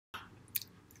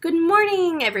Good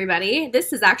morning, everybody.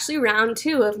 This is actually round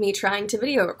 2 of me trying to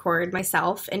video record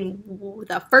myself in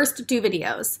the first 2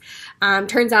 videos.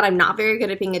 Turns out I'm not very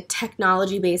good at being a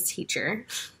technology-based teacher.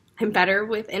 I'm better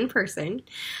with in-person.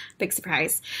 Big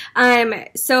surprise.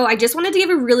 So I just wanted to give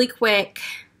a really quick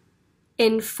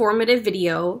informative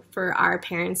video for our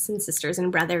parents and sisters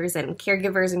and brothers and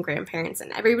caregivers and grandparents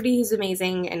and everybody who's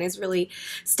amazing and is really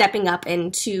stepping up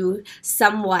into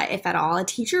somewhat, if at all, a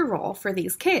teacher role for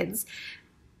these kids.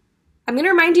 I'm going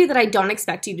to remind you that I don't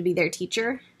expect you to be their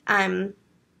teacher.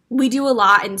 We do a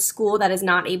lot in school that is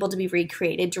not able to be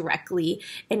recreated directly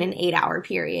in an 8-hour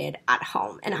period at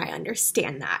home, and I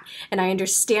understand that. And I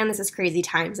understand this is crazy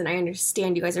times, and I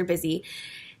understand you guys are busy.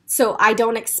 So I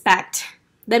don't expect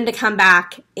them to come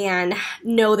back and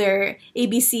know their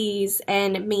ABCs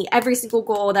and meet every single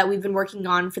goal that we've been working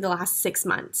on for the last 6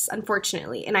 months,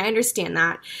 unfortunately. And I understand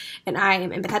that, and I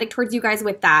am empathetic towards you guys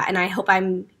with that, and I hope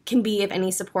I can be of any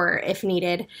support if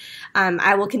needed.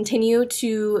 I will continue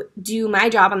to do my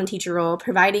job on the teacher role,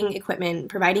 providing equipment,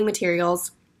 providing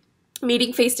materials,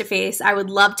 meeting face-to-face. I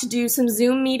would love to do some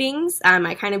Zoom meetings.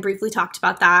 I kind of briefly talked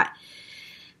about that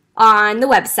on the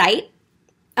website.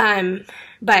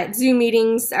 But Zoom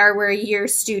meetings are where your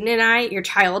student and I, your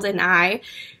child and I,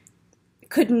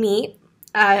 could meet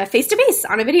face-to-face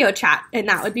on a video chat, and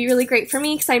that would be really great for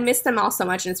me because I miss them all so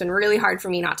much, and it's been really hard for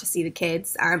me not to see the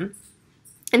kids. And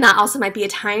that also might be a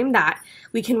time that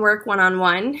we can work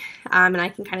one-on-one, and I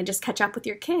can kind of just catch up with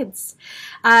your kids.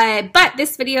 But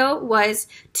this video was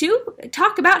to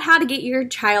talk about how to get your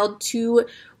child to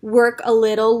work a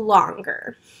little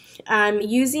longer.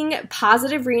 Using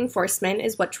positive reinforcement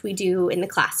is what we do in the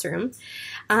classroom,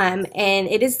 and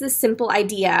it is the simple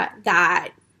idea that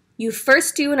you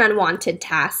first do an unwanted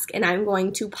task, and I'm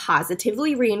going to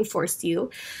positively reinforce you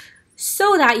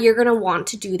so that you're going to want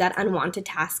to do that unwanted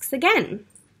tasks again.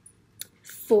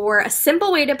 For a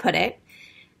simple way to put it,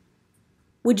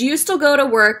 would you still go to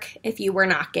work if you were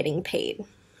not getting paid?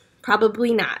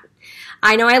 Probably not.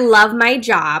 I know I love my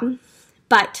job,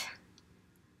 but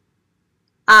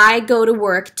I go to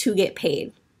work to get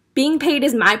paid. Being paid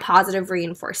is my positive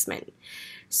reinforcement.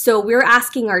 So we're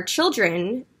asking our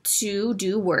children to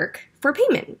do work for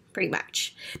payment, pretty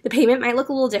much. The payment might look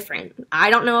a little different. I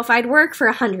don't know if I'd work for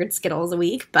 100 Skittles a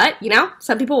week, but, you know,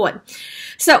 some people would.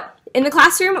 So in the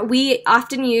classroom, we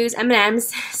often use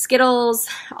M&Ms, Skittles,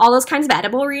 all those kinds of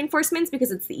edible reinforcements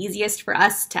because it's the easiest for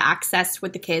us to access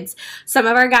with the kids. Some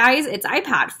of our guys, it's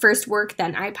iPad. First work,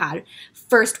 then iPad.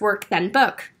 First work, then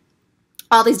book.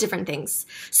 All these different things.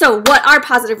 So what are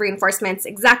positive reinforcements?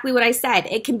 Exactly what I said.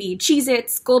 It can be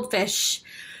Cheez-Its, Goldfish,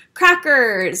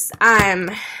 crackers,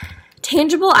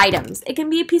 tangible items. It can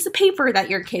be a piece of paper that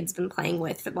your kid's been playing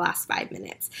with for the last 5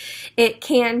 minutes. It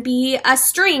can be a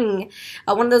string,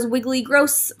 one of those wiggly,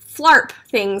 gross flarp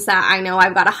things that I know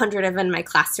I've got 100 of in my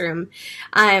classroom.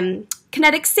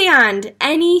 Kinetic sand,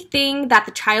 anything that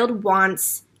the child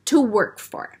wants to work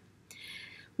for.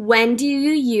 When do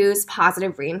you use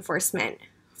positive reinforcement?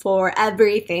 For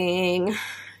everything.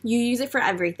 You use it for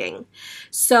everything.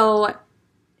 So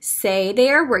say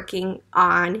they are working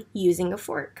on using a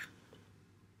fork.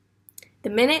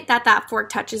 The minute that that fork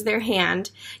touches their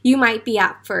hand, you might be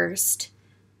at first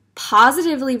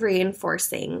positively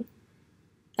reinforcing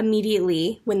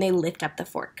immediately when they lift up the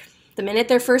fork. The minute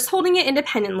they're first holding it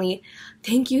independently,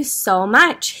 thank you so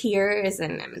much. Here is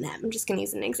an M&M. I'm just going to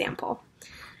use an example.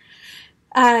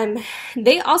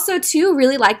 They also, too,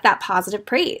 really like that positive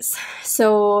praise.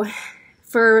 So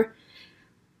for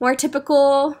more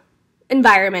typical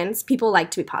environments, people like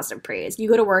to be positive praised. You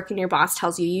go to work and your boss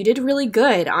tells you, you did really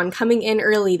good on coming in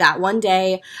early that one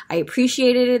day. I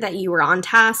appreciated it that you were on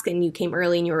task and you came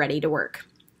early and you were ready to work.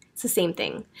 It's the same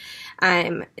thing.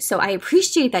 So I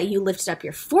appreciate that you lifted up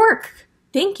your fork.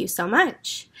 Thank you so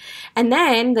much. And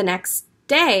then the next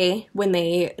day when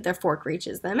the fork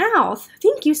reaches the mouth,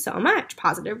 thank you so much,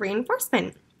 positive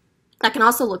reinforcement. That can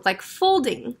also look like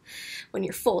folding. When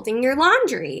you're folding your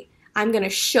laundry, I'm going to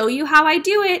show you how I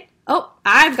do it. Oh,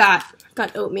 I've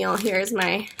got oatmeal. Here's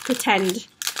my pretend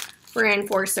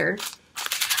reinforcer.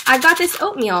 I've got this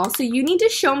oatmeal, so you need to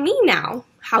show me now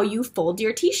how you fold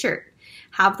your t-shirt.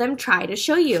 Have them try to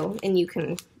show you, and you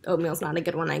can, oatmeal's not a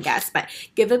good one, I guess, but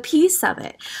give a piece of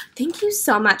it. Thank you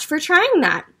so much for trying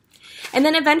that. And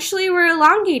then eventually we're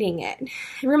elongating it,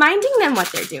 reminding them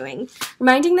what they're doing,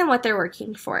 reminding them what they're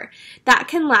working for. That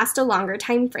can last a longer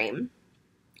time frame.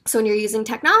 So when you're using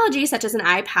technology such as an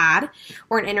iPad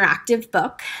or an interactive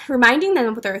book, reminding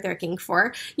them what they're working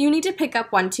for, you need to pick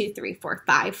up 1, 2, 3, 4,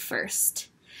 5 first.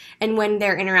 And when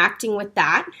they're interacting with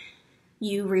that,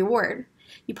 you reward.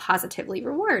 You positively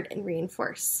reward and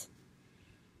reinforce.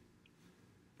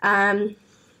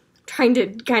 Trying to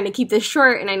kind of keep this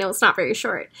short, and I know it's not very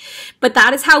short, but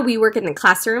that is how we work in the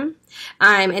classroom.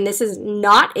 And this is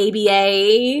not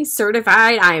ABA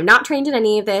certified. I am not trained in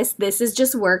any of this. This is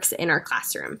just works in our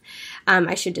classroom.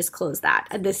 I should disclose that.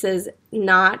 This is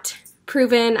not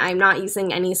proven. I'm not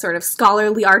using any sort of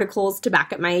scholarly articles to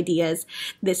back up my ideas.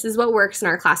 This is what works in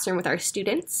our classroom with our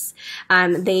students.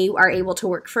 They are able to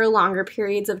work for longer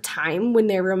periods of time when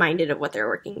they're reminded of what they're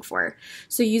working for.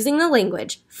 So using the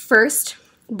language, first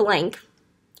blank,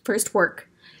 first work,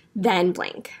 then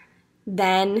blank,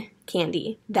 then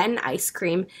candy, then ice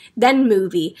cream, then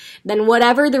movie, then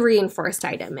whatever the reinforced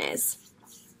item is.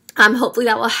 Hopefully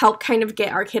that will help kind of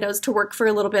get our kiddos to work for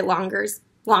a little bit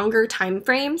longer time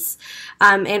frames,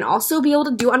 and also be able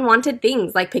to do unwanted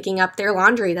things like picking up their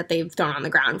laundry that they've thrown on the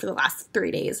ground for the last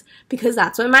 3 days, because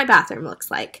that's what my bathroom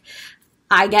looks like.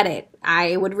 I get it.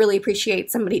 I would really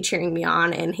appreciate somebody cheering me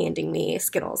on and handing me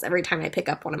Skittles every time I pick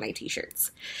up one of my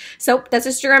t-shirts. So that's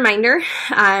just a reminder.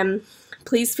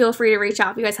 Please feel free to reach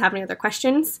out if you guys have any other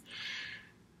questions.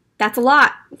 That's a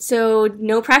lot, so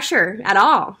no pressure at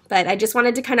all. But I just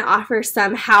wanted to kind of offer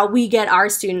some how we get our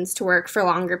students to work for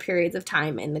longer periods of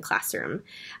time in the classroom.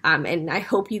 And I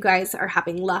hope you guys are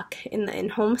having luck in the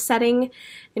in-home setting.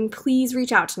 And please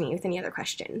reach out to me with any other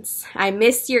questions. I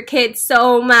miss your kids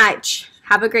so much.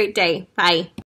 Have a great day. Bye.